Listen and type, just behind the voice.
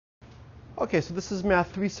Okay, so this is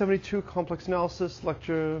Math372, complex analysis,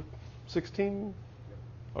 lecture 16.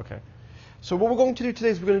 Okay. So what we're going to do today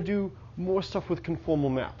is we're going to do more stuff with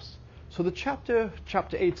conformal maps. So the chapter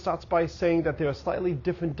 8 starts by saying that there are slightly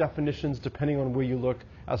different definitions depending on where you look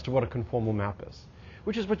as to what a conformal map is,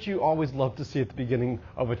 which is what you always love to see at the beginning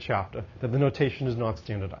of a chapter, that the notation is not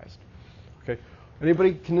standardized. Okay.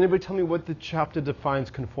 Can anybody tell me what the chapter defines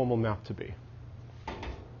conformal map to be?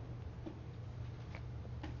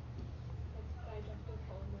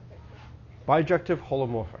 Bijective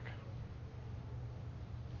holomorphic.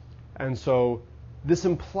 And so this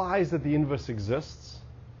implies that the inverse exists.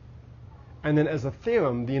 And then as a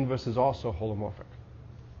theorem, the inverse is also holomorphic.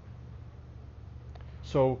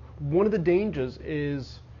 So one of the dangers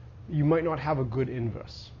is you might not have a good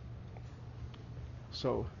inverse.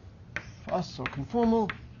 So for us, so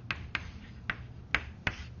conformal,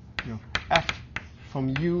 f from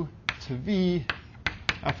u to v,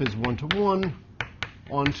 f is 1-to-1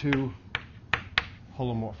 onto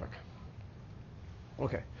holomorphic.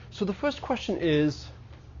 Okay, so the first question is,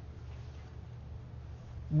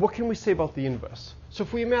 what can we say about the inverse? So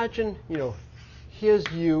if we imagine, here's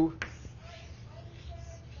u,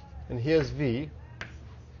 and here's v,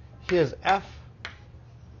 here's f,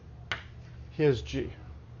 here's g.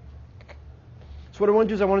 So what I want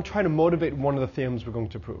to do is I want to try to motivate one of the theorems we're going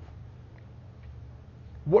to prove.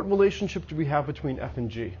 What relationship do we have between f and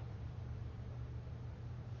g?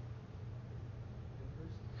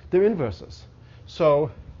 They're inverses.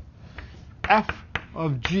 So f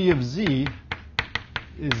of g of z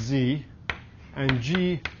is z, and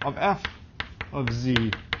g of f of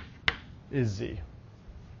z is z.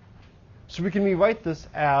 So we can rewrite this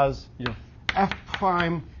as f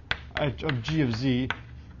prime of g of z,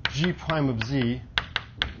 g prime of z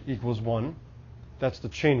equals 1. That's the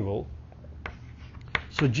chain rule.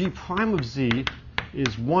 So g prime of z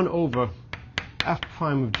is 1 over f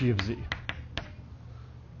prime of g of z.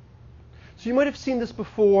 So you might have seen this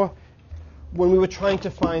before when we were trying to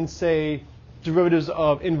find, say, derivatives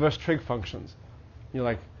of inverse trig functions.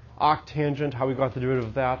 Like arctangent, how we got the derivative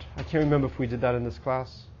of that. I can't remember if we did that in this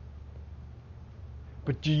class.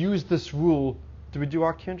 But do you use this rule? Did we do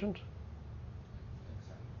arctangent?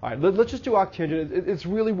 All right, let's just do arctangent. It's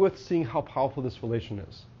really worth seeing how powerful this relation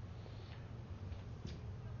is.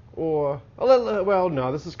 Or, well,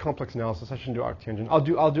 no, this is complex analysis. I shouldn't do arctangent. I'll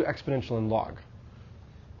do exponential and log.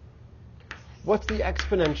 What's the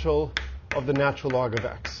exponential of the natural log of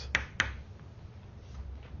x?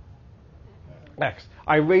 X.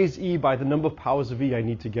 I raise e by the number of powers of e I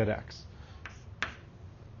need to get x.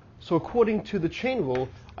 So according to the chain rule,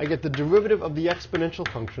 I get the derivative of the exponential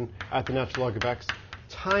function at the natural log of x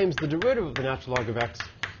times the derivative of the natural log of x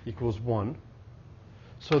equals 1.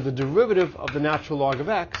 So the derivative of the natural log of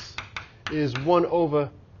x is 1 over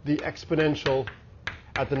the exponential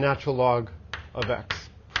at the natural log of x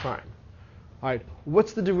prime. All right,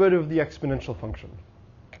 what's the derivative of the exponential function?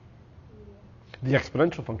 The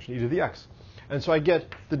exponential function, e to the x. And so I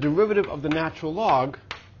get the derivative of the natural log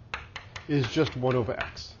is just 1 over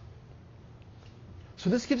x.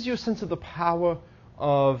 So this gives you a sense of the power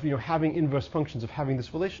of having inverse functions, of having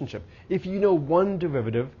this relationship. If you know one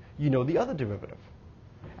derivative, you know the other derivative.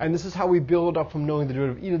 And this is how we build up from knowing the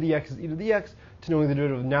derivative of e to the x is e to the x to knowing the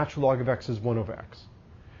derivative of the natural log of x is 1 over x.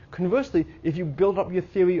 Conversely, if you build up your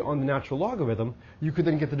theory on the natural logarithm, you could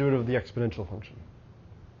then get the derivative of the exponential function.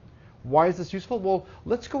 Why is this useful? Well,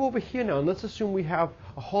 let's go over here now, and let's assume we have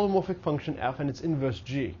a holomorphic function f and its inverse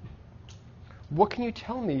g. What can you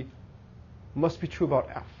tell me must be true about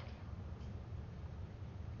f?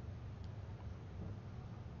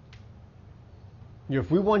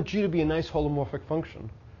 If we want g to be a nice holomorphic function,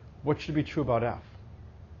 what should be true about f?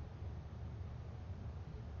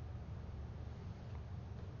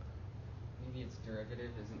 Its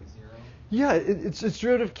derivative isn't 0? Yeah, its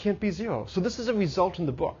derivative can't be 0. So this is a result in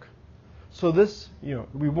the book. So this,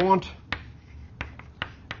 we want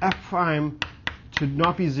f prime to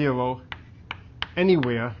not be 0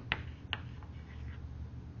 anywhere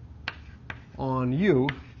on u,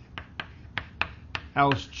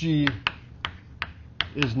 else g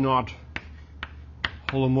is not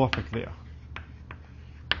holomorphic there.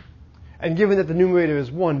 And given that the numerator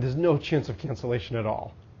is 1, there's no chance of cancellation at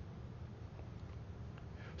all.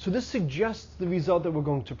 So this suggests the result that we're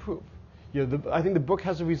going to prove. I think the book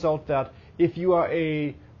has a result that if you are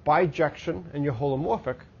a bijection and you're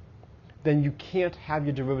holomorphic, then you can't have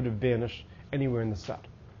your derivative vanish anywhere in the set.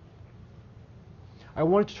 I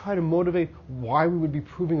wanted to try to motivate why we would be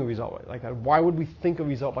proving a result like that. Why would we think a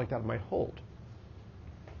result like that might hold?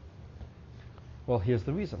 Well, here's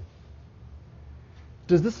the reason.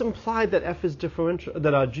 does this imply that f is differential,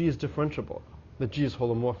 that g is differentiable, that g is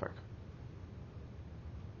holomorphic?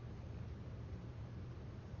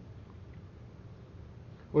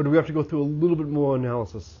 Or do we have to go through a little bit more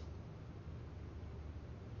analysis?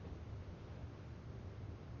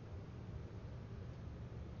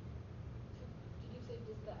 Did you say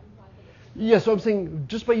does that imply that it's Yeah, so I'm saying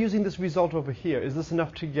just by using this result over here, is this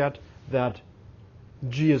enough to get that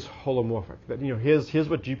g is holomorphic? That, here's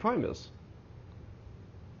what g prime is.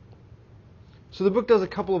 So the book does a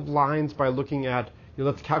couple of lines by looking at,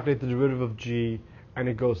 let's calculate the derivative of g, and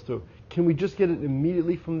it goes through. Can we just get it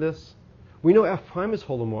immediately from this? We know f prime is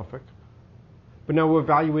holomorphic, but now we're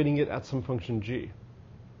evaluating it at some function g.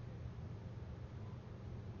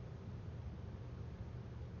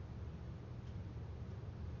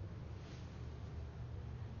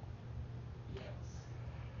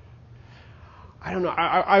 I don't know.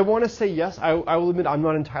 I want to say yes. I will admit I'm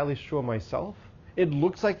not entirely sure myself. It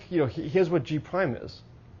looks like, here's what g prime is.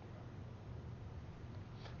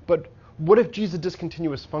 But what if g is a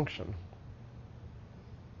discontinuous function?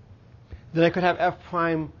 Then I could have f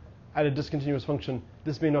prime at a discontinuous function.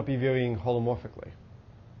 This may not be varying holomorphically.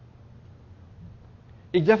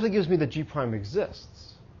 It definitely gives me that g prime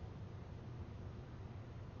exists.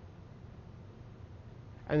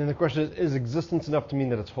 And then the question is existence enough to mean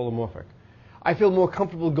that it's holomorphic? I feel more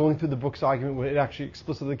comfortable going through the book's argument where it actually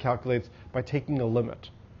explicitly calculates by taking a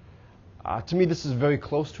limit. To me, this is very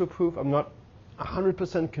close to a proof. I'm not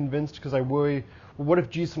 100% convinced because I worry, well, what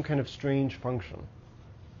if g is some kind of strange function?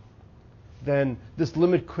 Then this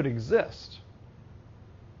limit could exist.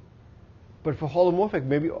 But for holomorphic,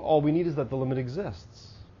 maybe all we need is that the limit exists.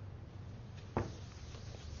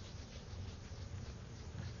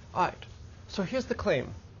 All right, so here's the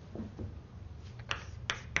claim.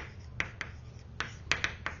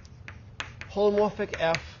 Holomorphic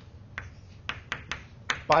f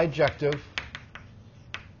bijective,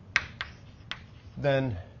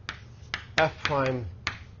 then f prime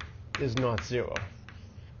is not 0.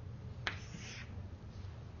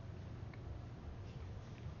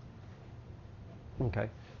 Okay,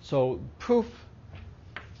 so proof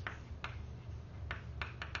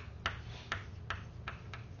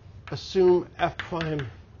assume f prime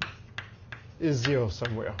is 0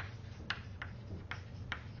 somewhere.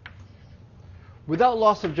 Without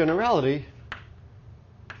loss of generality,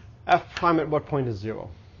 f prime at what point is 0?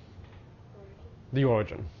 The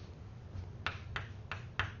origin.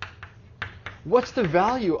 What's the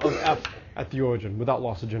value of f at the origin without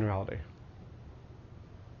loss of generality?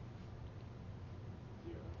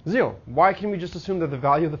 0. Why can't we just assume that the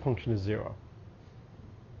value of the function is 0?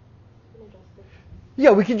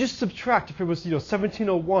 Yeah, we can just subtract. If it was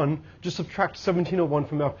 1701, just subtract 1701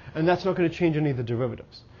 from f, and that's not going to change any of the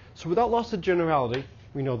derivatives. So without loss of generality,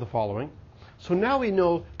 we know the following. So now we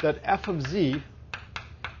know that f of z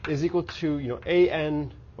is equal to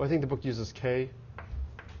an, well, I think the book uses k,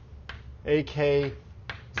 ak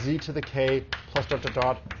z to the k plus dot dot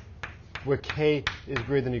dot, where k is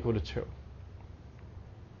greater than or equal to 2.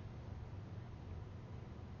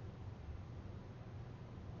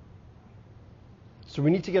 So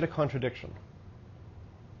we need to get a contradiction.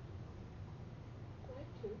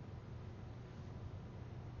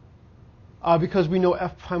 Because we know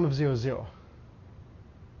f prime of 0 is 0.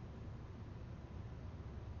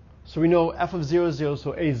 So we know f of 0 is 0,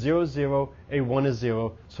 so a0 is 0, a1 is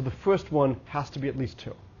 0. So the first one has to be at least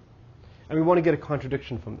 2. And we want to get a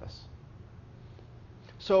contradiction from this.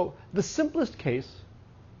 So the simplest case,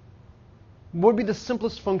 what would be the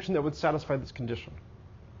simplest function that would satisfy this condition?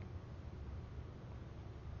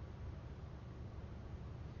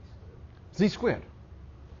 Z squared.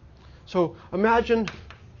 So imagine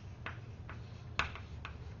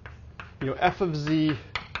f of z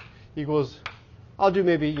equals, I'll do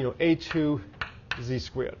maybe a2 z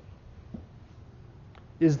squared.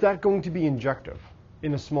 Is that going to be injective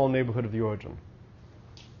in a small neighborhood of the origin?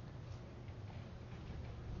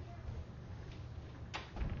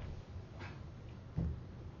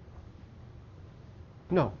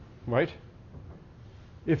 No, right?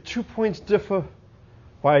 If 2 points differ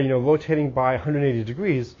by rotating by 180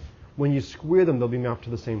 degrees, when you square them, they'll be mapped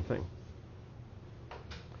to the same thing.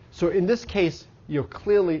 So in this case,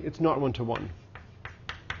 clearly it's not 1-to-1.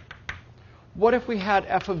 What if we had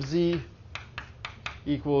f of z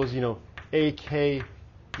equals ak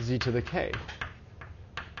z to the k?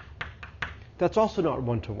 That's also not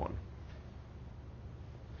 1-to-1.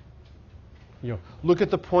 Look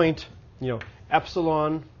at the point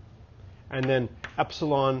epsilon, and then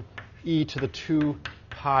epsilon e to the 2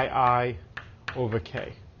 pi I over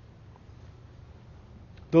k.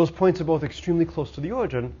 Those points are both extremely close to the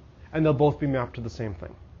origin, and they'll both be mapped to the same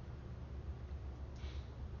thing.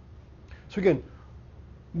 So again,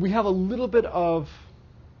 we have a little bit of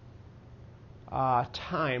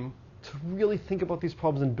time to really think about these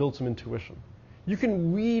problems and build some intuition. You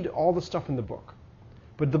can read all the stuff in the book,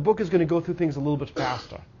 but the book is going to go through things a little bit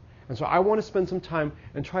faster. And so I want to spend some time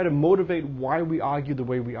and try to motivate why we argue the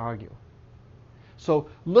way we argue. So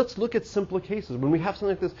let's look at simpler cases. When we have something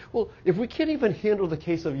like this, well, if we can't even handle the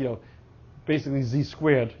case of, basically z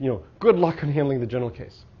squared, good luck on handling the general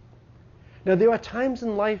case. Now, there are times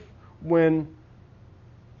in life when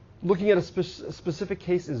looking at a specific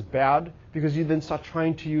case is bad because you then start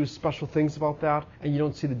trying to use special things about that and you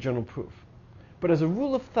don't see the general proof. But as a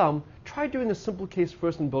rule of thumb, try doing a simple case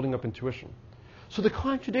first and building up intuition. So the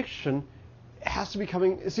contradiction seems to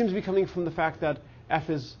be coming from the fact that f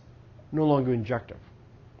is no longer injective.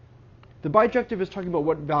 The bijective is talking about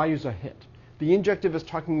what values are hit. The injective is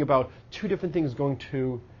talking about two different things going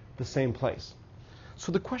to the same place.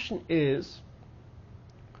 So the question is,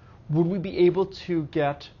 would we be able to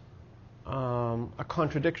get a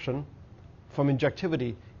contradiction from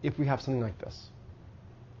injectivity if we have something like this?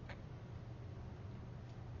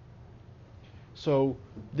 So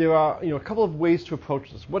there are a couple of ways to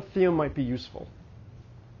approach this. What theorem might be useful?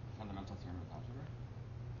 Fundamental theorem of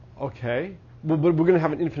algebra. Okay. Well, but we're going to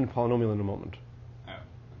have an infinite polynomial in a moment. Oh, okay.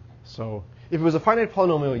 So if it was a finite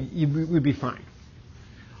polynomial, we'd be fine.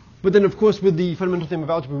 But then, of course, with the fundamental theorem of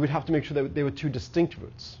algebra, we'd have to make sure that they were two distinct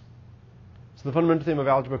roots. So the fundamental theorem of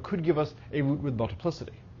algebra could give us a root with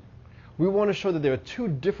multiplicity. We want to show that there are two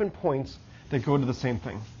different points that go to the same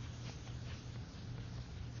thing.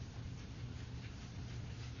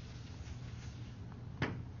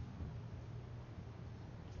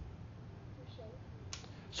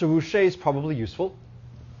 So Rouchet is probably useful.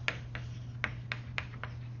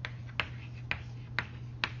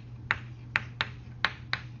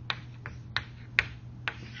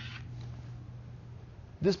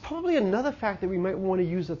 There's probably another fact that we might want to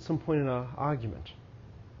use at some point in our argument.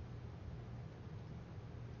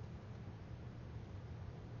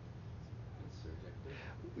 It's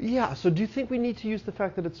surjective. Yeah, so do you think we need to use the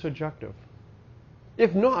fact that it's surjective?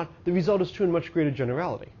 If not, the result is true in much greater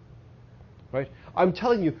generality. Right? I'm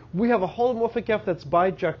telling you, we have a holomorphic f that's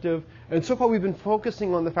bijective, and so far we've been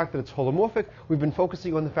focusing on the fact that it's holomorphic. We've been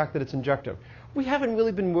focusing on the fact that it's injective. We haven't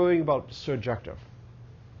really been worrying about surjective.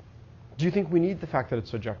 Do you think we need the fact that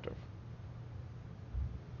it's surjective?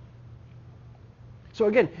 So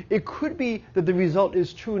again, it could be that the result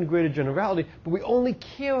is true in greater generality, but we only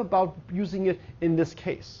care about using it in this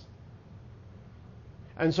case.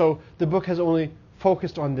 And so the book has only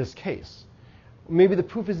focused on this case. Maybe the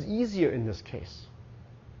proof is easier in this case.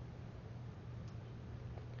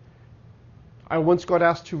 I once got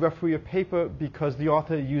asked to referee a paper because the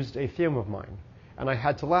author used a theorem of mine. And I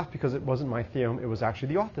had to laugh because it wasn't my theorem, it was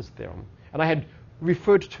actually the author's theorem. And I had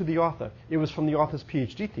referred to the author. It was from the author's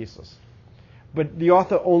PhD thesis. But the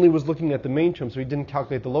author only was looking at the main term, so he didn't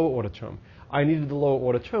calculate the lower order term. I needed the lower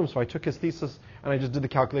order term, so I took his thesis and I just did the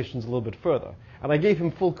calculations a little bit further. And I gave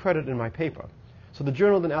him full credit in my paper. So the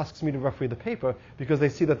journal then asks me to referee the paper because they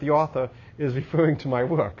see that the author is referring to my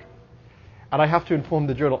work. And I have to inform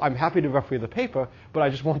the journal, I'm happy to referee the paper, but I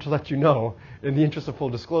just want to let you know, in the interest of full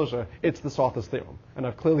disclosure, it's this author's theorem. And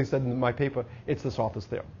I've clearly said in my paper, it's this author's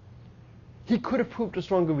theorem. He could have proved a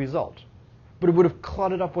stronger result, but it would have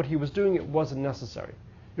cluttered up what he was doing. It wasn't necessary.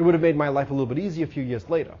 It would have made my life a little bit easier a few years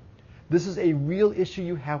later. This is a real issue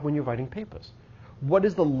you have when you're writing papers. What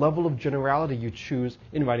is the level of generality you choose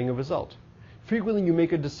in writing a result? Frequently you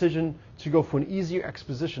make a decision to go for an easier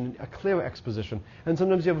exposition, a clearer exposition, and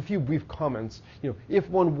sometimes you have a few brief comments. If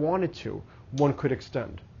one wanted to, one could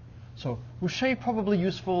extend. So Rouchet probably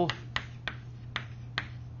useful,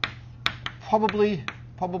 probably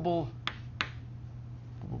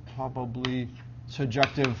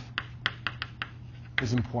surjective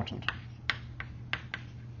is important.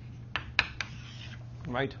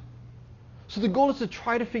 Right? So the goal is to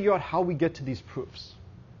try to figure out how we get to these proofs.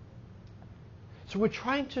 So we're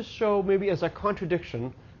trying to show maybe as a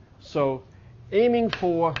contradiction, so aiming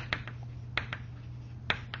for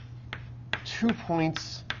 2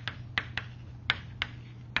 points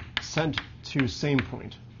sent to same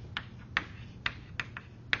point.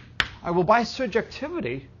 By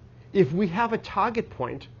surjectivity, if we have a target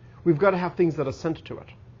point, we've got to have things that are sent to it.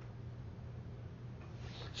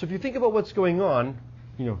 So if you think about what's going on,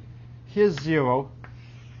 here's 0,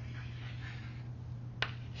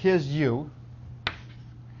 here's u,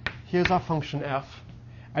 here's our function f,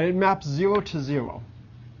 and it maps 0 to 0.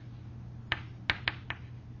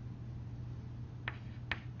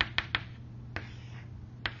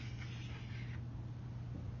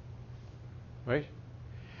 right?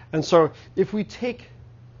 And so if we take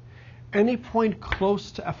any point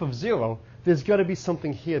close to f of 0, there's got to be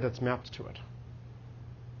something here that's mapped to it.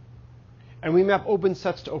 And we map open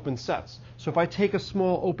sets to open sets. So if I take a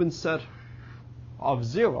small open set of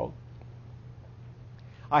 0,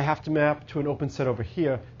 I have to map to an open set over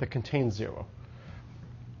here that contains 0.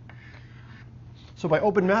 So by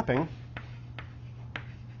open mapping,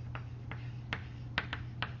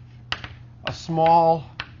 a small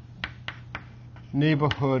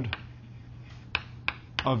neighborhood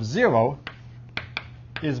of 0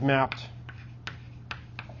 is mapped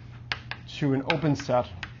to an open set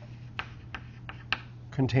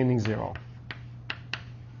containing 0.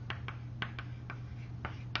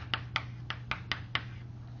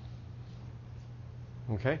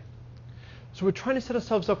 Okay? So we're trying to set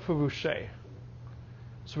ourselves up for Rouchet.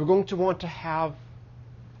 So we're going to want to have,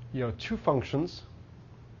 two functions.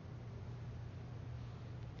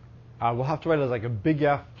 We'll have to write it as like a big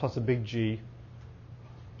F plus a big G.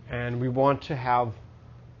 And we want to have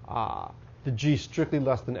the G strictly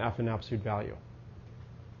less than F in absolute value.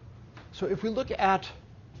 So if we look at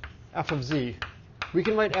f of z, we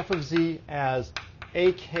can write f of z as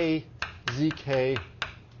ak zk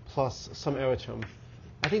plus some error term.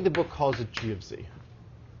 I think the book calls it g of z.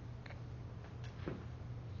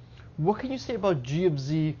 What can you say about g of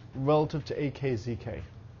z relative to ak zk?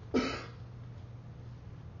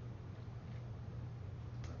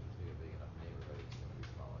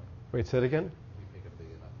 Wait, say it again?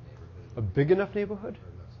 A big enough neighborhood?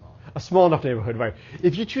 A small enough neighborhood, right.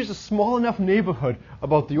 If you choose a small enough neighborhood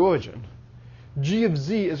about the origin, g of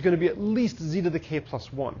z is going to be at least z to the k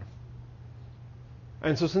plus 1.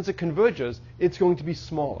 And so since it converges, it's going to be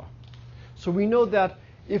smaller. So we know that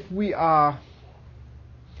if we are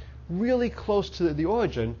really close to the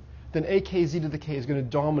origin, then ak z to the k is going to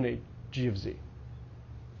dominate g of z.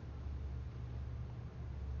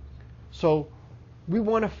 So we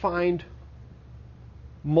want to find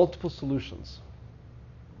multiple solutions.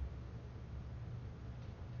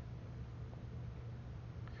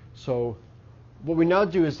 So what we now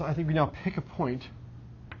do is, I think we now pick a point.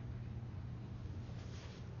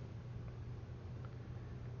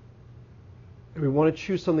 And we want to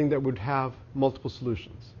choose something that would have multiple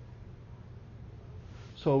solutions.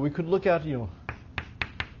 So we could look at,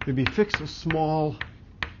 maybe fix a small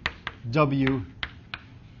w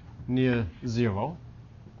near 0.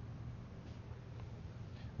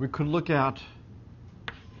 We could look at,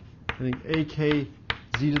 I think, ak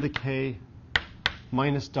z to the k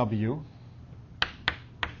minus w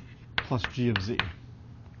plus g of z.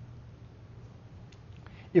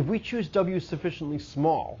 If we choose w sufficiently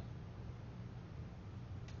small,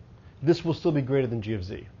 this will still be greater than g of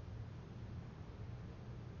z.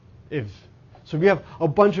 So we have a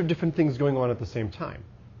bunch of different things going on at the same time.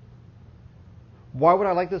 Why would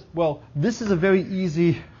I like this? Well, this is a very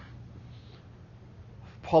easy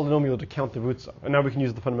polynomial to count the roots of. And now we can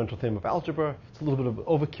use the fundamental theorem of algebra. It's a little bit of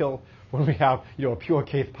overkill when we have, a pure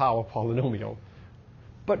kth power polynomial.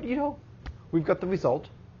 But, we've got the result.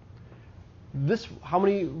 This, how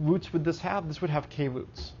many roots would this have? This would have k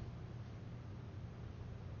roots.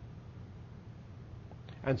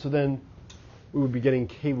 And so then we would be getting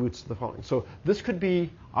k roots to the following. So this could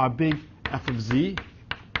be our big f of z.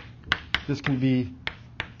 This can be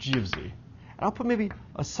g of z. And I'll put maybe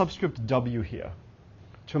a subscript w here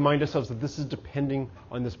to remind ourselves that this is depending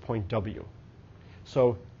on this point w.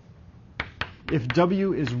 So if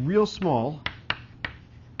w is real small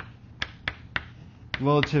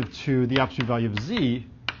relative to the absolute value of z,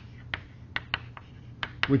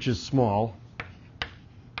 which is small,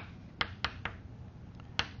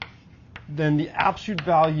 then the absolute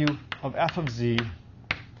value of f of z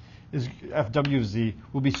is fw of z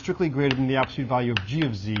will be strictly greater than the absolute value of g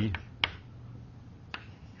of z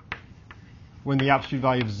when the absolute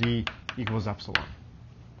value of z equals epsilon.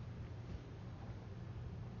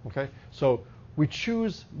 Okay? So we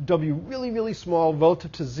choose w really, really small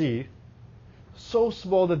relative to z, so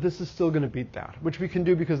small that this is still going to beat that, which we can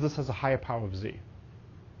do because this has a higher power of z.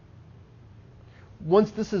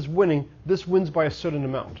 Once this is winning, this wins by a certain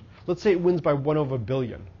amount. Let's say it wins by 1 over a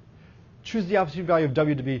billion. Choose the absolute value of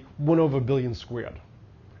w to be 1 over a billion squared,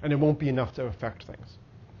 and it won't be enough to affect things.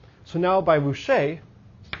 So now by Rouchet,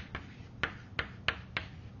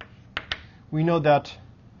 we know that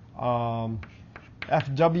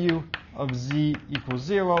fw of z equals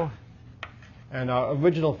 0, and our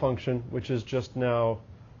original function, which is just now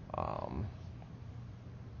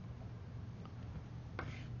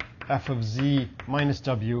f of z minus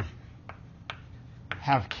w,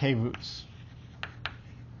 have k roots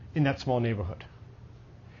in that small neighborhood.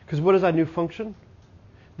 Because what is our new function?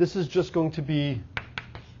 this is just going to be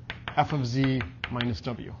f of z minus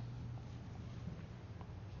w.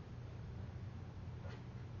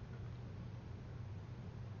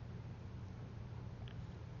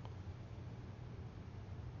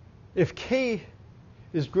 If k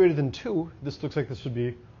is greater than 2, this looks like this would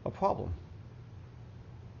be a problem.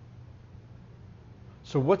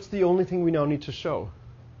 So what's the only thing we now need to show?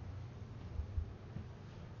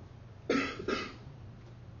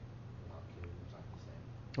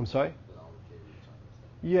 I'm sorry?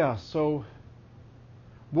 Yeah, so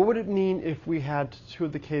what would it mean if we had two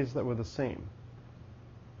of the k's that were the same?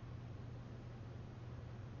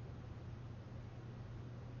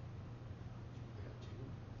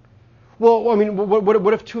 Well, I mean,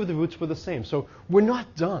 what if two of the roots were the same? So we're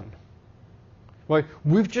not done. Right?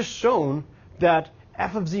 We've just shown that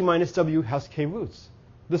f of z minus w has k roots.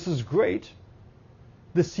 This is great.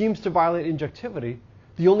 This seems to violate injectivity.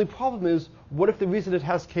 The only problem is, what if the reason it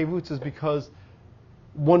has k roots is because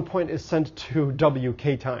one point is sent to w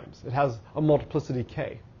k times? It has a multiplicity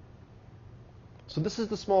k. So this is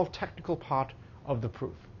the small technical part of the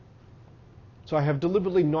proof. So I have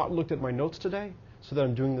deliberately not looked at my notes today, so that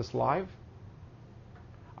I'm doing this live.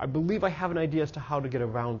 I believe I have an idea as to how to get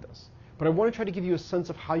around this. But I want to try to give you a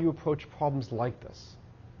sense of how you approach problems like this.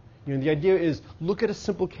 You know, the idea is, look at a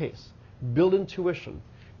simple case, build intuition,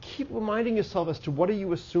 keep reminding yourself as to what are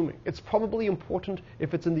you assuming. It's probably important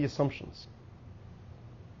if it's in the assumptions.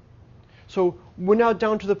 So we're now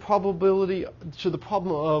down to the probability, to the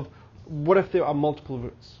problem of what if there are multiple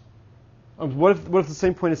roots? What if the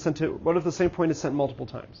same point is sent multiple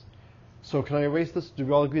times? So can I erase this? Do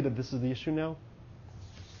we all agree that this is the issue now?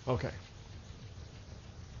 Okay.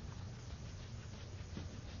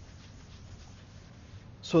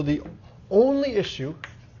 So the only issue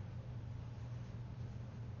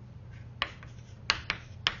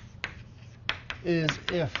is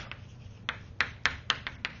if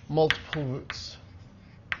multiple roots.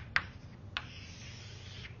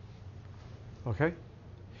 Okay?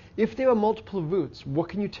 If there are multiple roots, what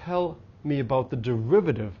can you tell me about the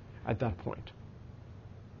derivative at that point?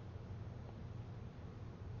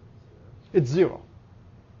 It's 0,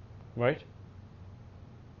 right?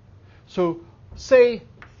 So say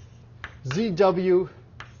zw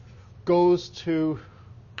goes to,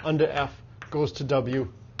 under f, goes to w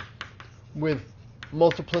with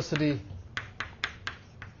multiplicity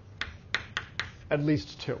at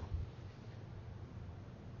least 2.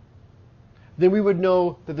 Then we would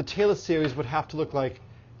know that the Taylor series would have to look like,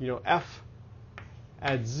 you know, f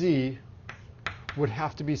at z would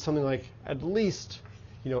have to be something like at least,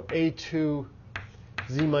 you know, a2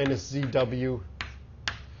 z minus zw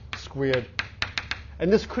squared.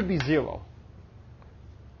 And this could be 0.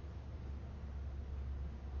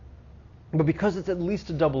 But because it's at least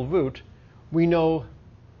a double root, we know,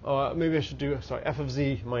 maybe I should do, sorry, f of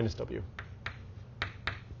z minus w.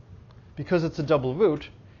 Because it's a double root,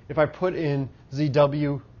 if I put in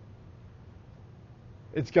zw,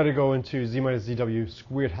 it's got to go into z minus zw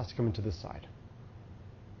squared, has to come into this side.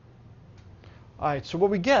 All right, so what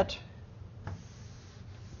we get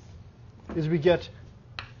is we get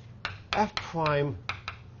f prime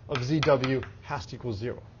of zw has to equal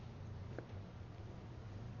 0.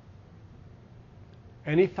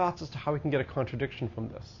 Any thoughts as to how we can get a contradiction from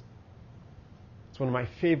this? It's one of my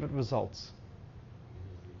favorite results.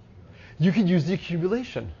 You could use the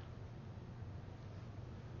accumulation.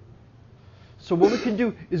 So what we can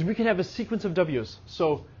do is we can have a sequence of w's.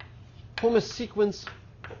 So form a sequence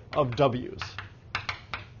of w's.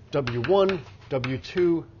 w1,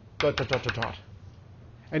 w2, dot, dot, dot, dot, dot.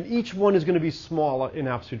 And each one is going to be smaller in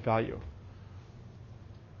absolute value.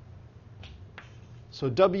 So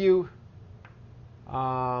w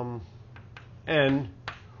n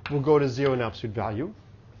will go to 0 in absolute value.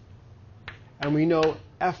 And we know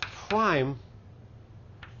f prime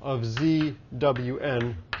of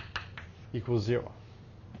zwn equals 0.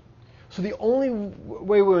 So the only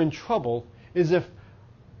way we're in trouble is if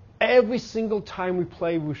every single time we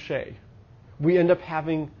play Rouchet, we end up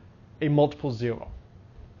having a multiple 0.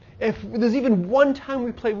 If there's even one time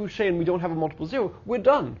we play Rouchet and we don't have a multiple 0, we're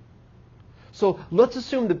done. So let's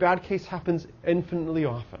assume the bad case happens infinitely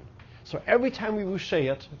often. So every time we Rouchet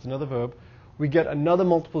it, it's another verb, we get another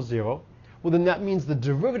multiple 0. Well, then that means the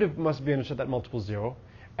derivative must be understood that multiple 0.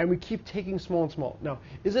 And we keep taking small and small. Now,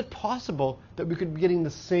 is it possible that we could be getting the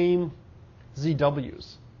same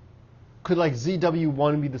ZWs? Could like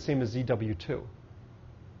ZW1 be the same as ZW2?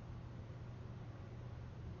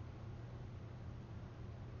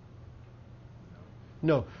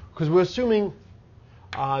 No, because we're assuming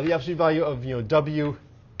the absolute value of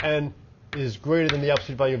Wn is greater than the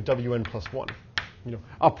absolute value of Wn plus 1.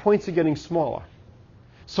 Our points are getting smaller.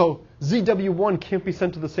 So ZW1 can't be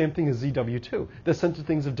sent to the same thing as ZW2. They're sent to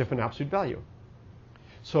things of different absolute value.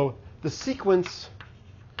 So the sequence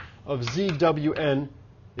of ZWN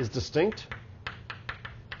is distinct,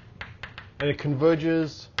 and it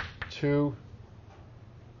converges to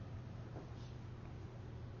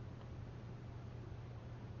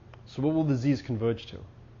so what will the Z's converge to?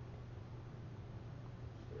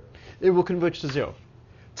 It will converge to 0.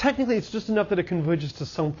 Technically, it's just enough that it converges to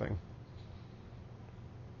something.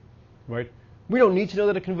 Right? We don't need to know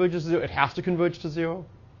that it converges to 0. It has to converge to 0.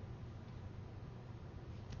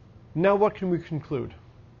 Now what can we conclude? Can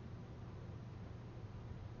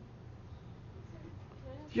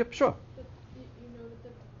I ask Yep, sure. that you know that the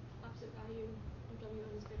absolute value of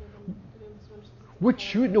W1 is greater than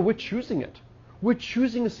W1 We're choosing it. We're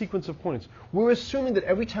choosing a sequence of points. We're assuming that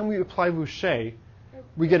every time we apply Rouchet,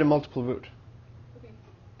 we get a multiple root. Okay.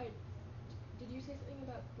 Did you say something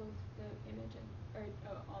about both the image and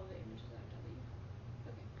all the images of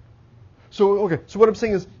W? Okay. So what I'm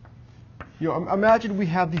saying is, imagine we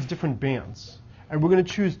have these different bands, and we're going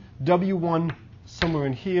to choose W1 somewhere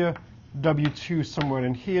in here, W2 somewhere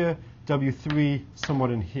in here, W3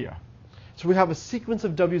 somewhere in here. So we have a sequence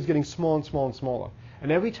of W's getting smaller and smaller and smaller.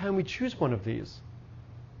 And every time we choose one of these,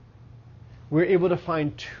 we're able to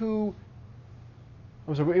find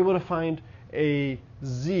we're able to find a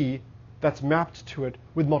Z that's mapped to it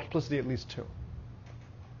with multiplicity at least 2.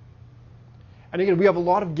 And again, we have a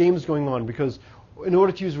lot of games going on because in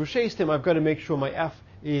order to use Rouchet's theorem, I've got to make sure my F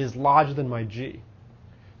is larger than my G.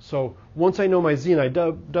 So once I know my Z and I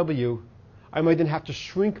W, I might then have to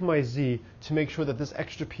shrink my Z to make sure that this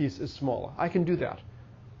extra piece is smaller. I can do that.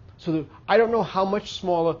 So I don't know how much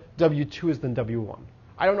smaller W2 is than W1.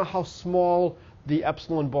 I don't know how small the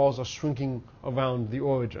epsilon balls are shrinking around the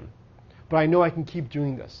origin. But I know I can keep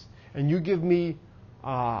doing this. And you give me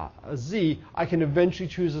a Z, I can eventually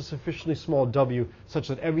choose a sufficiently small W such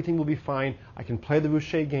that everything will be fine. I can play the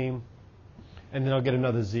Rouchet game, and then I'll get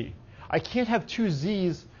another Z. I can't have two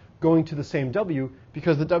Z's going to the same W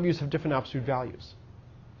because the W's have different absolute values.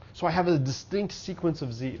 So I have a distinct sequence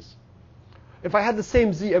of Z's. If I had the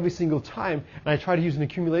same Z every single time, and I try to use an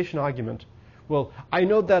accumulation argument, well, I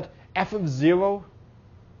know that f of Z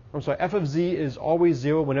is always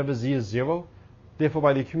 0 whenever Z is 0. Therefore,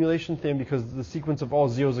 by the accumulation theorem, because the sequence of all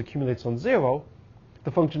zeros accumulates on 0,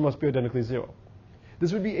 the function must be identically 0.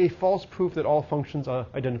 This would be a false proof that all functions are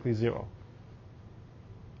identically 0.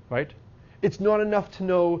 Right? It's not enough to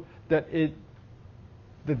know that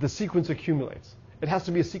the sequence accumulates. It has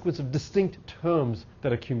to be a sequence of distinct terms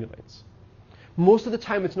that accumulates. Most of the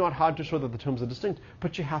time, it's not hard to show that the terms are distinct,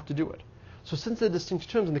 but you have to do it. So since they're distinct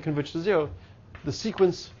terms and they converge to 0, the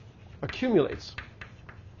sequence accumulates.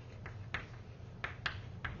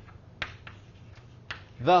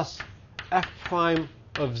 Thus, f prime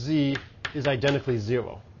of Z is identically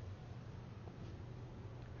 0.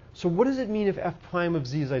 So what does it mean if f prime of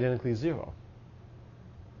Z is identically 0?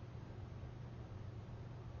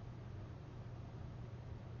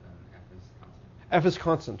 F is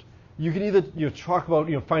constant. You can either talk about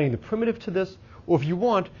finding the primitive to this, or if you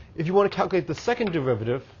want to calculate the second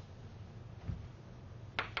derivative,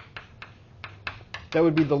 that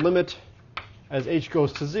would be the limit as h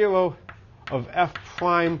goes to 0 of f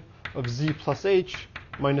prime of Z plus h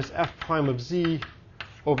minus f prime of Z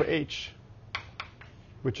over h,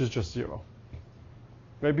 which is just 0.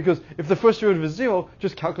 Right? Because if the first derivative is 0,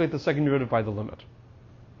 just calculate the second derivative by the limit.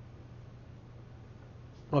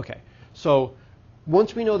 Okay, so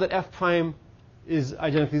once we know that f prime is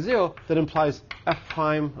identically 0, that implies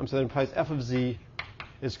f of Z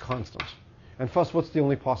is constant. And first, what's the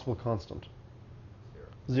only possible constant?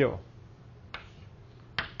 0.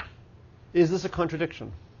 Is this a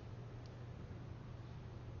contradiction?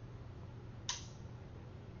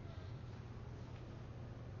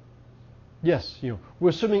 Yes, we're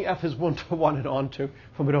assuming f is 1-to-1 and onto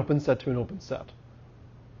from an open set to an open set.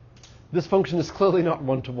 This function is clearly not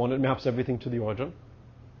 1-to-1. It maps everything to the origin.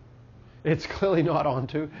 It's clearly not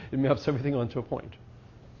onto. It maps everything onto a point.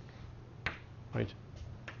 Right?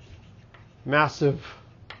 Massive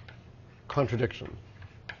contradiction.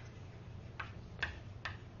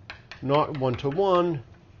 Not 1-to-1,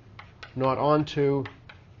 not onto,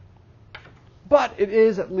 but it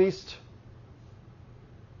is at least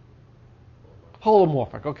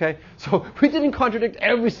holomorphic, okay? So we didn't contradict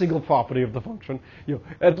every single property of the function.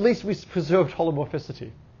 At least we preserved holomorphicity.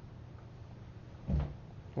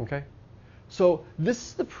 Okay? So this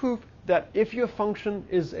is the proof that if your function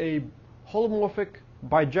is a holomorphic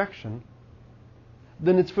bijection,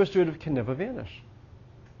 then its first derivative can never vanish.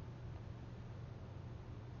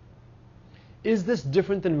 Is this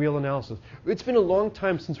different than real analysis? It's been a long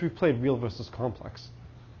time since we've played real versus complex.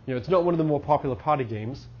 It's not one of the more popular party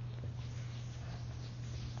games.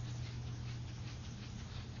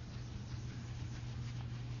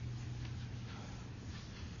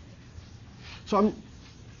 So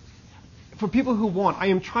for people who want, I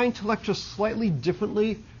am trying to lecture slightly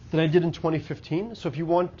differently than I did in 2015. So if you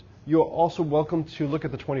want, you're also welcome to look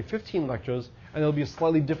at the 2015 lectures, and there'll be a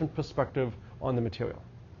slightly different perspective on the material.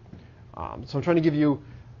 So I'm trying to give you,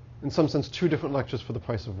 in some sense, 2 different lectures for the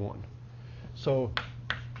price of 1. So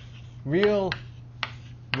real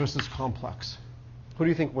versus complex. Who do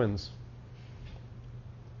you think wins?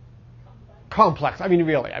 Complex. I mean,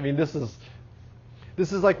 really. I mean, this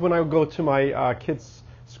is like when I go to my kids'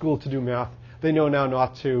 school to do math. They know now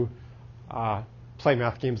not to play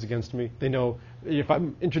math games against me. They know if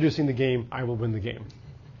I'm introducing the game, I will win the game.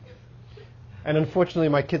 And unfortunately,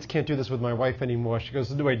 my kids can't do this with my wife anymore. She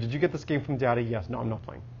goes, wait, did you get this game from Daddy? Yes. No, I'm not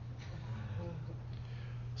playing.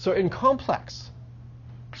 So in complex,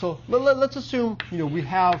 so let's assume we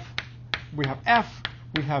have f,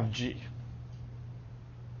 we have g.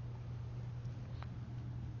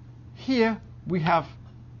 Here we have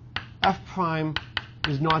f prime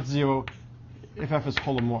is not 0 if f is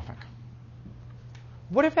holomorphic.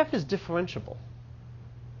 What if f is differentiable?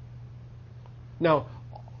 Now,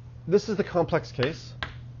 this is the complex case.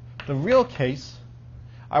 The real case,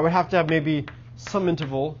 I would have to have maybe some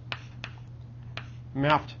interval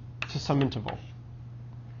mapped to some interval.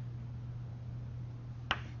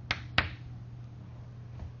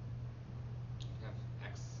 You have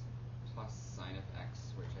x plus sine of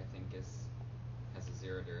x, which I think has a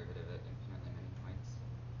 0 derivative at infinitely many points.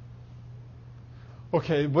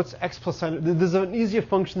 Okay, what's x plus sine? There's an easier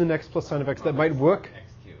function than x plus sine of x that might work.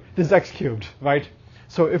 X cubed. There's x cubed, right?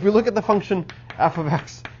 So if we look at the function, f of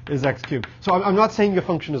x is x cubed. So I'm not saying your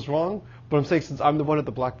function is wrong, but I'm saying since I'm the one at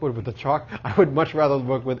the blackboard with the chalk, I would much rather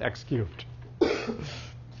work with x cubed.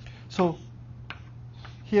 So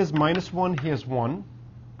here's -1, here's 1.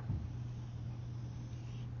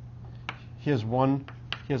 Here's 1,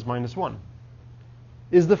 here's -1.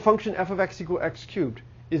 Is the function f of x equal x cubed?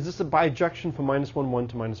 Is this a bijection from -1, 1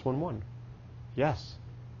 to -1, 1? Yes.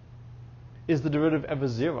 Is the derivative ever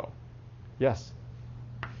 0? Yes.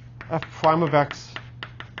 F prime of x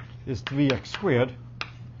is 3x squared.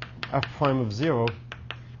 F prime of 0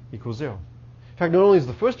 equals 0. In fact, not only is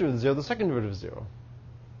the first derivative 0, the second derivative is 0.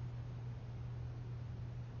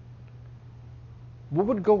 What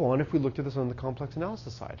would go on if we looked at this on the complex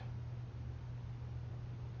analysis side?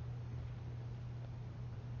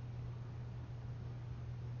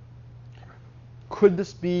 Could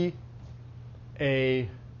this be a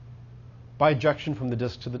bijection from the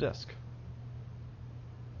disk to the disk?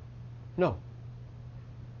 No.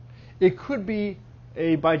 It could be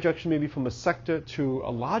a bijection maybe from a sector to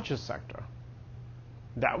a larger sector.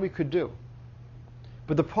 That we could do.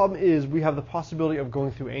 But the problem is we have the possibility of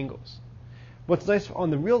going through angles. What's nice on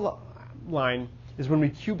the real line is when we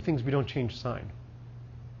cube things, we don't change sign.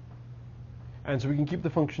 And so we can keep the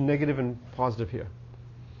function negative and positive here.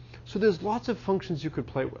 So there's lots of functions you could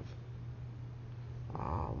play with.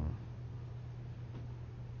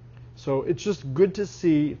 So it's just good to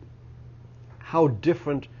see how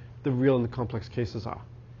different the real and the complex cases are.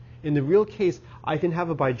 In the real case, I can have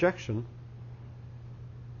a bijection.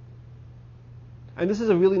 And this is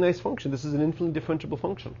a really nice function. This is an infinitely differentiable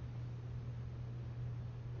function.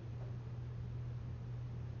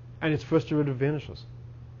 And its first derivative vanishes.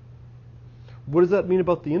 What does that mean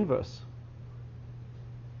about the inverse?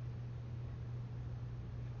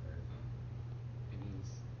 It means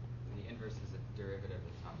the inverse is a derivative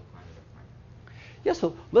that's not defined at a point. Yeah,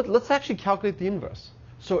 so let's actually calculate the inverse.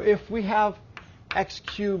 So if we have x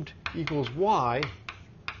cubed equals y,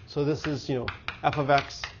 so this is, f of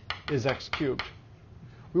x is x cubed.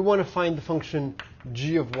 We want to find the function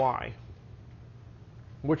g of y.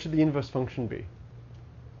 What should the inverse function be?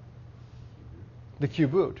 The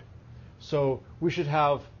cube root. So we should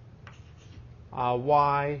have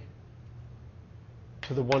y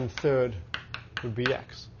to the 1/3 would be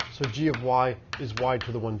x. So g of y is y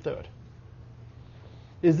to the 1/3.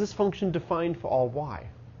 Is this function defined for all y?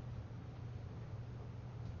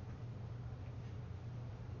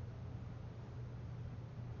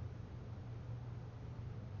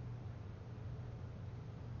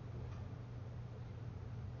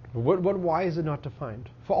 What y is it not defined?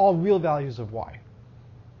 For all real values of y.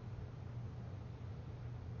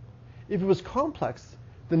 If it was complex,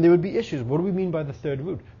 then there would be issues. What do we mean by the third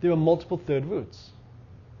root? There are multiple third roots.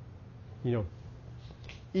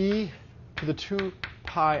 E to the 2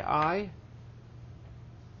 pi I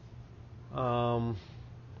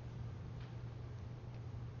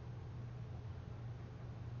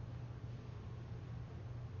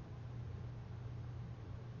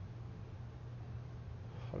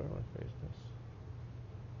erase this.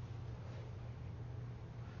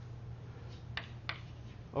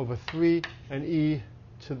 Over 3 and e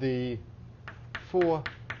to the 4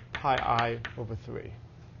 pi I over 3.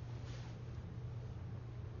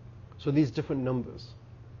 So these different numbers.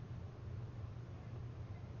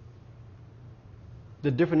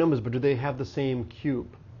 They're different numbers, but do they have the same cube?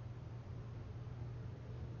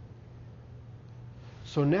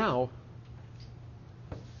 So now,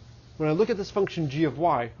 when I look at this function g of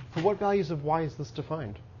y, for what values of y is this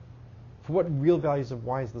defined? For what real values of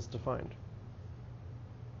y is this defined?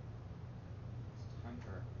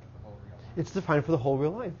 It's defined for the whole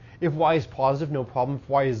real line. If y is positive, no problem. If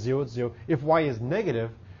y is 0, it's 0. If y is negative,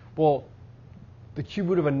 well, the cube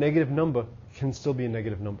root of a negative number can still be a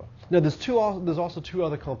negative number. Now, there's also two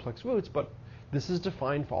other complex roots, but this is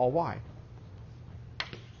defined for all y.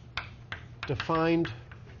 Defined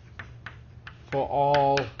for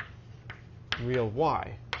all real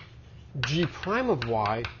y. G prime of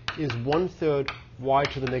y is 1/3 y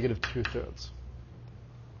to the negative 2/3.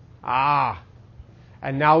 Ah!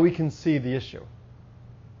 And now we can see the issue.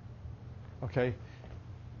 Okay?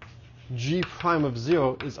 G prime of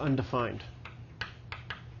 0 is undefined.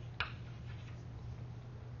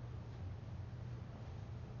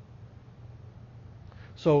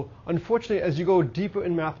 So, unfortunately, as you go deeper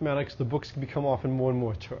in mathematics, the books can become often more and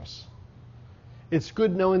more terse. It's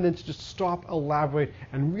good now and then to just stop, elaborate,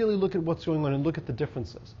 and really look at what's going on and look at the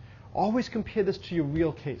differences. Always compare this to your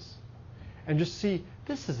real case. And just see,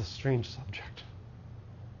 this is a strange subject.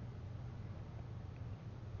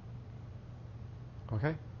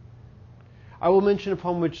 Okay? I will mention a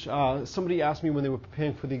problem which somebody asked me when they were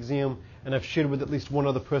preparing for the exam, and I've shared with at least one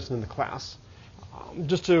other person in the class.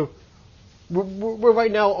 We're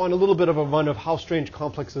right now on a little bit of a run of how strange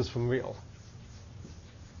complex is from real.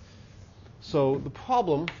 So the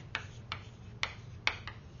problem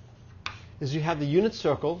is you have the unit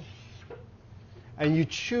circle, and you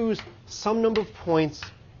choose some number of points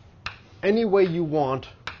any way you want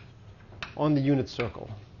on the unit circle.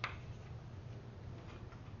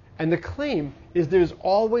 And the claim is there's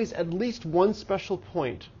always at least one special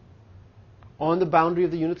point on the boundary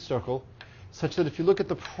of the unit circle, such that if you look at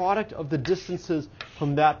the product of the distances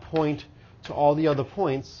from that point to all the other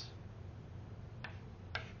points,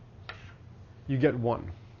 you get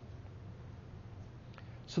 1.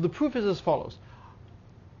 So the proof is as follows.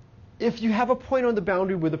 If you have a point on the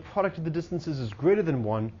boundary where the product of the distances is greater than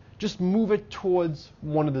 1, just move it towards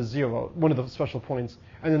one of the special points,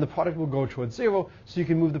 and then the product will go towards 0, so you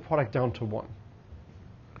can move the product down to 1.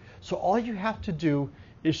 So all you have to do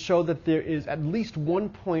is show that there is at least one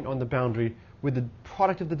point on the boundary where the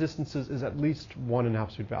product of the distances is at least 1 in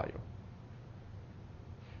absolute value.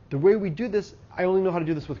 The way we do this, I only know how to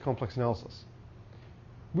do this with complex analysis.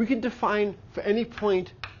 We can define for any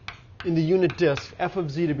point in the unit disk f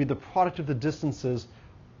of z to be the product of the distances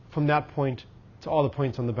from that point to all the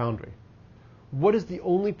points on the boundary. What is the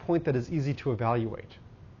only point that is easy to evaluate?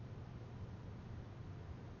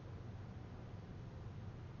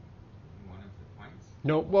 One of the points?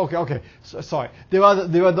 No, well, okay. So, sorry. There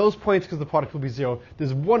are those points because the product will be 0.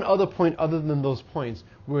 There's one other point other than those points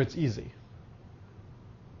where it's easy.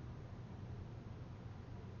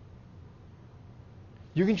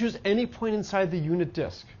 You can choose any point inside the unit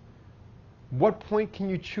disk. What point can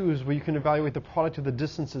you choose where you can evaluate the product of the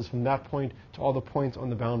distances from that point to all the points on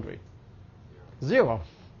the boundary? 0.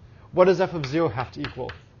 What does f of 0 have to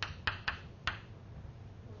equal?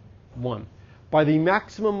 1. By the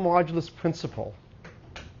maximum modulus principle,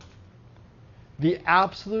 the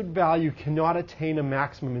absolute value cannot attain a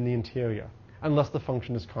maximum in the interior unless the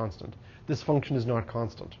function is constant. This function is not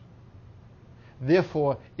constant.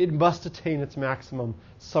 Therefore, it must attain its maximum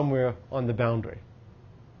somewhere on the boundary.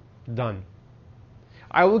 Done.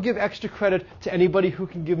 I will give extra credit to anybody who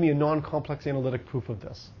can give me a non-complex analytic proof of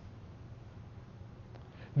this.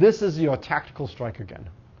 This is your tactical strike again.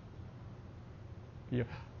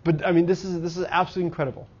 But I mean, this is absolutely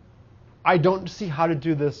incredible. I don't see how to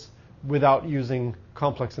do this without using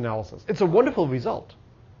complex analysis. It's a wonderful result.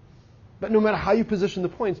 But no matter how you position the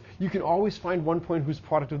points, you can always find one point whose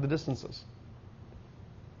product of the distances.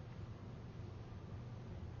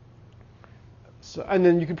 So, and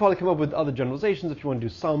then you can probably come up with other generalizations if you want to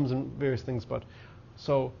do sums and various things. But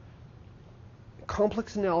so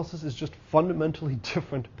complex analysis is just fundamentally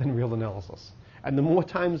different than real analysis. And the more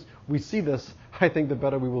times we see this, I think the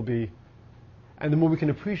better we will be. And the more we can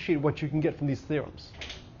appreciate what you can get from these theorems.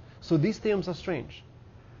 So these theorems are strange.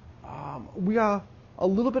 We are a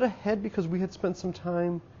little bit ahead because we had spent some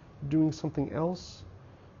time doing something else.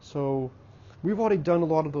 So we've already done a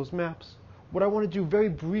lot of those maps. What I want to do very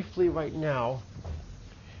briefly right now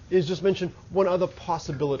is just mention one other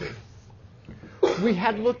possibility. We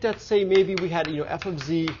had looked at, say, maybe we had, f of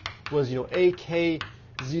z was, ak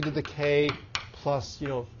z to the k plus,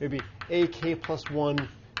 maybe ak plus 1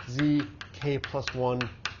 z k plus 1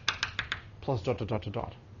 plus dot, dot, dot, dot,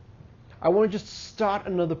 dot. I want to just start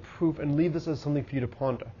another proof and leave this as something for you to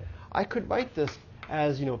ponder. I could write this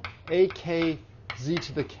as, ak z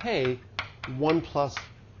to the k 1 plus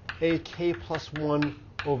ak plus 1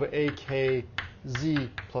 over ak z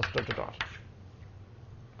plus dot, dot, dot.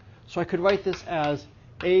 So I could write this as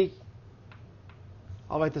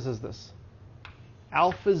I'll write this as this.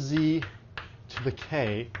 Alpha z to the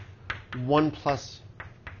k 1 plus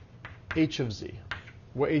h of z,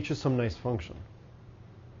 where h is some nice function.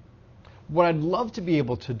 What I'd love to be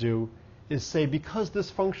able to do is say, because this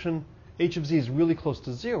function h of z is really close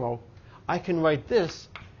to 0, I can write this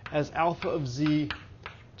as alpha of z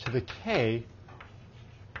to the k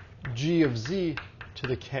g of z to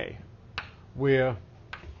the k, where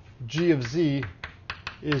g of z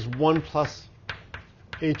is 1 plus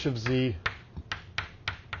h of z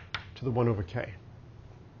to the 1 over k.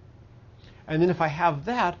 And then if I have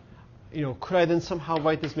that, could I then somehow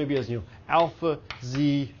write this maybe as, alpha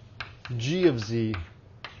z g of z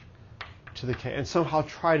to the k, and somehow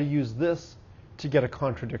try to use this to get a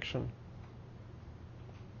contradiction?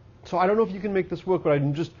 So I don't know if you can make this work, but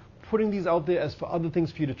I'm just putting these out there as for other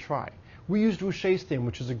things for you to try. We used Rouché's theorem,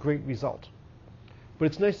 which is a great result. But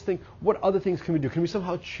it's nice to think, what other things can we do? Can we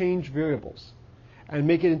somehow change variables and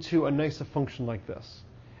make it into a nicer function like this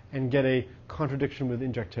and get a contradiction with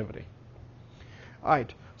injectivity? All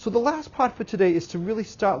right, so the last part for today is to really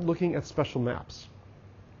start looking at special maps.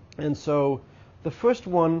 And so the first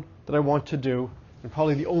one that I want to do, and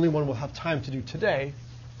probably the only one we'll have time to do today,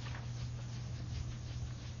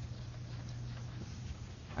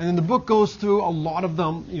 and then the book goes through a lot of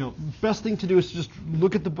them. Best thing to do is to just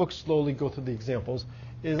look at the book slowly, go through the examples.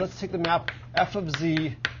 Is let's take the map. F of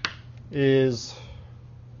z is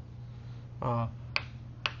I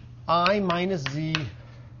minus z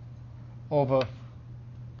over,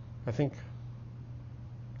 I think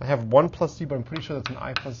I have 1 plus z, but I'm pretty sure that's an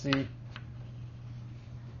I plus z.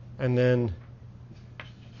 And then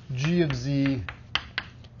g of z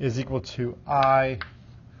is equal to I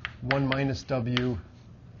 1 minus w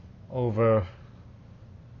over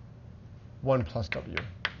 1 plus w. Did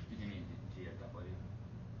you mean g of w?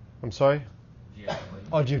 I'm sorry? G of w.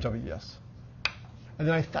 Oh, g of w, yes. And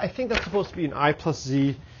then I think that's supposed to be an I plus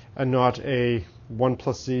z and not a 1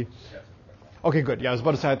 plus z. Yes. Okay, good. Yeah, I was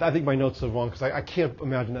about to say, I think my notes are wrong because I can't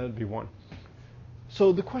imagine that would be 1.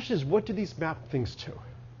 So the question is, what do these map things to?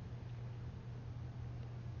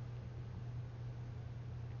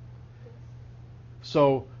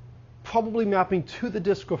 So probably mapping to the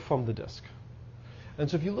disk or from the disk. And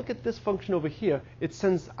so if you look at this function over here, it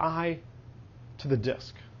sends I to the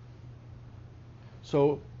disk.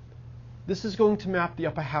 So this is going to map the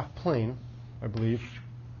upper half plane, I believe.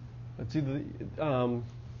 Let's see, to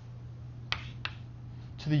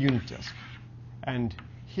the unit disk. And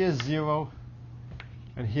here's 0,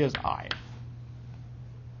 and here's I.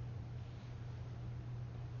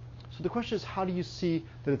 So the question is, how do you see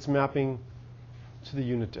that it's mapping to the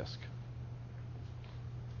unit disk?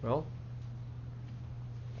 Well,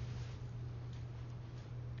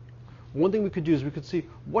 one thing we could do is we could see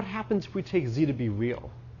what happens if we take z to be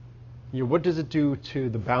real. What does it do to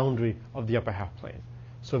the boundary of the upper half plane?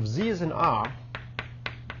 So if z is an R,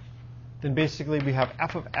 then basically we have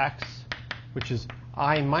f of x, which is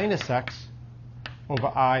I minus x over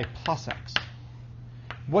I plus x.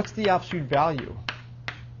 What's the absolute value?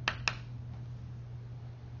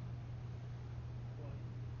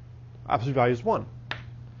 Absolute value is 1.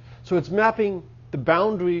 So it's mapping the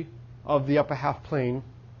boundary of the upper half plane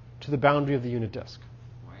to the boundary of the unit disk.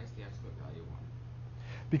 Why is the absolute value 1?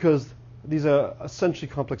 Because these are essentially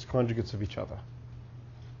complex conjugates of each other.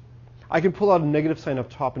 I can pull out a negative sign up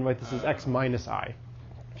top and write this as x minus I,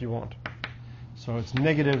 if you want. So it's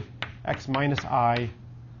negative x minus I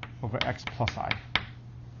over x plus I.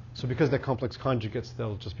 So because they're complex conjugates,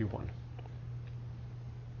 they'll just be 1.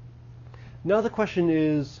 Now the question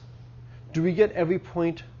is, do we get every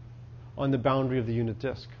point on the boundary of the unit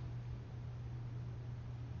disk?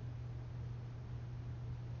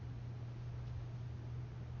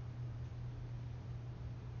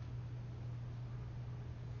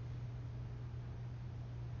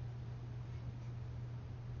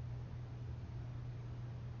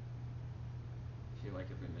 I feel like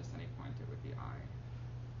if we miss any point, it would be I.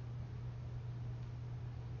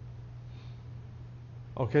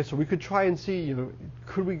 Okay, so we could try and see,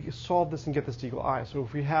 could we solve this and get this to equal I? So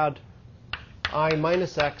if we had I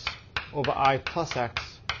minus x over I plus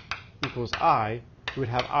x, equals I, we would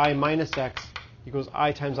have I minus x equals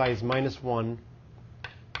I times I is minus 1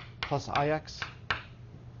 plus ix.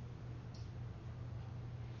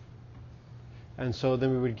 And so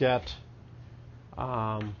then we would get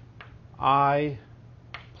I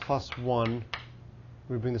plus 1,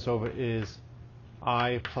 we bring this over, is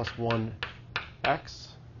I plus 1x. So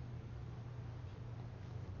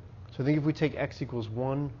I think if we take x equals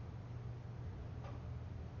 1,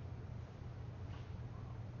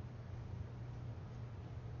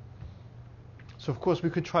 so of course we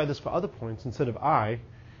could try this for other points. Instead of I,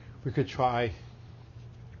 we could try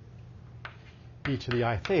e to the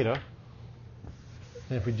I theta.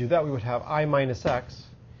 And if we do that, we would have I minus x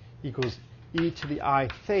equals e to the I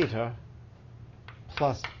theta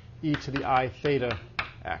plus e to the I theta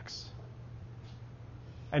x.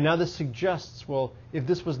 And now this suggests, well, if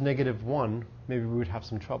this was negative 1, maybe we would have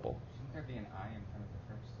some trouble. Shouldn't there be an I in front of the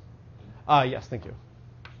first? Yes, thank you.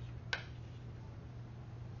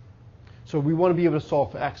 So we want to be able to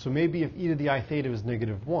solve for x. So maybe if e to the I theta is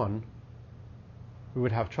negative 1, we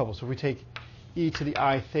would have trouble. So if we take e to the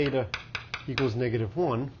I theta equals negative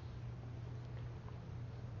 1,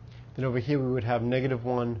 then over here we would have negative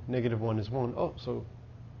 1 is 1. Oh, so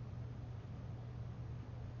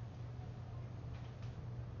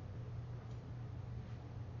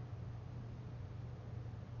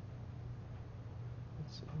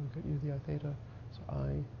let's see, we got e to the I theta. So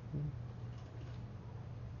I.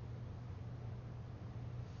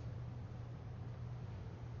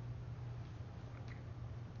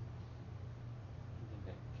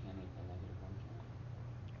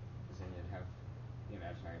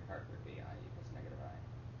 Imaginary part would be I equals negative I.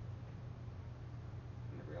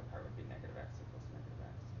 And the real part would be negative x equals negative x.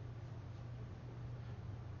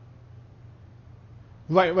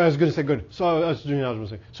 Right, I was going to say good. So I was doing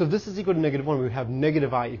algebra. So if this is equal to negative 1, we would have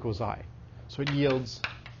negative I equals I. So it yields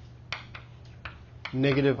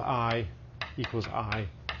negative I equals I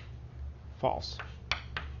false.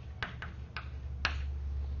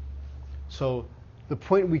 So the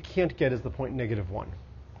point we can't get is the point negative 1.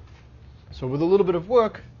 So with a little bit of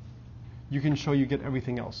work, you can show you get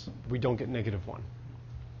everything else. We don't get negative 1.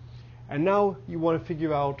 And now you want to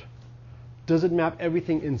figure out, does it map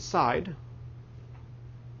everything inside?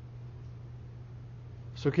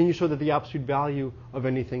 So can you show that the absolute value of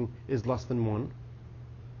anything is less than 1?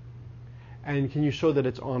 And can you show that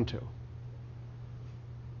it's onto?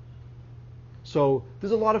 So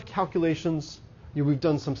there's a lot of calculations. We've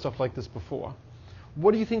done some stuff like this before.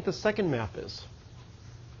 What do you think the second map is?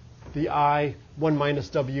 The I 1 minus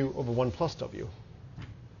w over 1 plus w.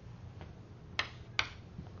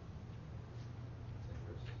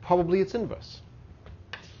 Probably its inverse.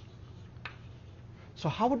 So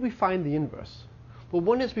how would we find the inverse? Well,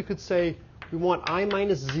 one is we could say we want I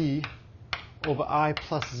minus z over I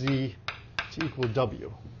plus z to equal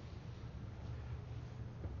w.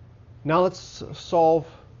 Now let's solve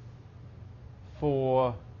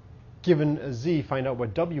for, given a z, find out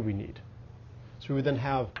what w we need. So we would then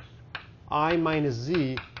have I minus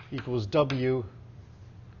z equals w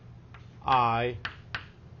I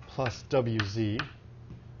plus wz.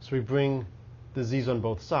 So we bring the z's on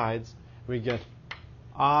both sides. We get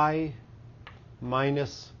I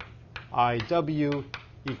minus iw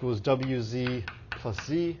equals wz plus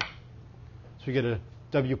z. So we get a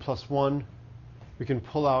w plus 1. We can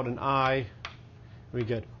pull out an I. We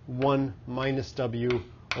get 1 minus w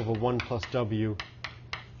over 1 plus w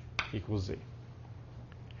equals z.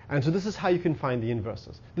 And so this is how you can find the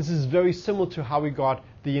inverses. This is very similar to how we got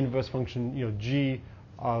the inverse function, g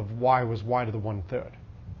of y was y to the 1/3.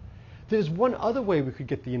 There's one other way we could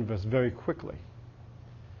get the inverse very quickly.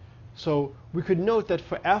 So we could note that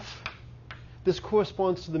for f, this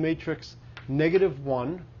corresponds to the matrix negative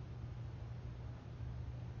 1,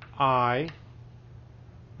 I,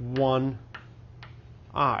 1,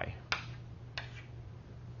 I.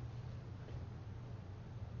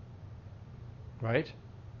 Right?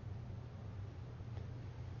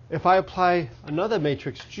 If I apply another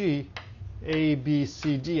matrix G, A, B,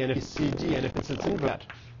 C, D, and if it's its inverse,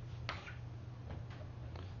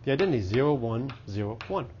 the identity is 0, 1, 0,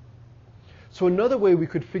 1. So another way we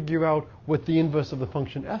could figure out what the inverse of the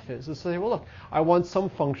function f is say, well, look, I want some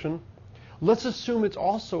function. Let's assume it's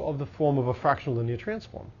also of the form of a fractional linear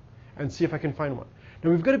transform and see if I can find one. Now,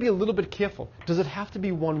 we've got to be a little bit careful. Does it have to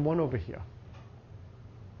be 1, 1 over here?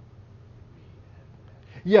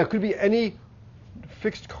 Yeah, it could be any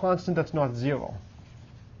fixed constant that's not 0.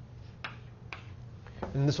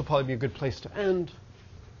 And this will probably be a good place to end,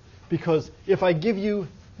 because if I give you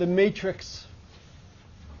the matrix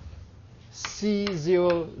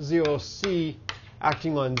C0, 0, C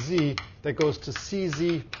acting on z that goes to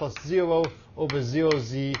cz plus 0 over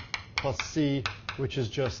 0z plus c, which is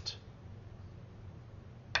just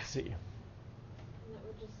c. And that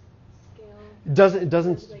would just scale. It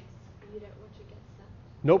doesn't. Like speed at which it gets sent.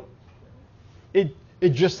 Nope. It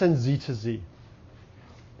just sends z to z.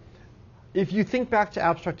 If you think back to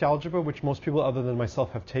abstract algebra, which most people other than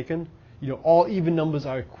myself have taken, all even numbers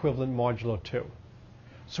are equivalent modulo 2.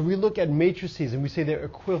 So we look at matrices and we say they're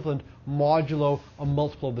equivalent modulo a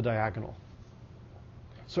multiple of the diagonal.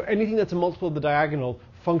 So anything that's a multiple of the diagonal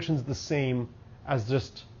functions the same as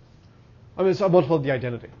it's a multiple of the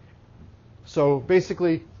identity. So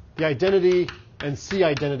basically, the identity and C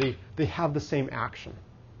identity, they have the same action.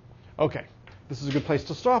 Okay, this is a good place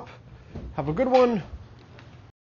to stop. Have a good one.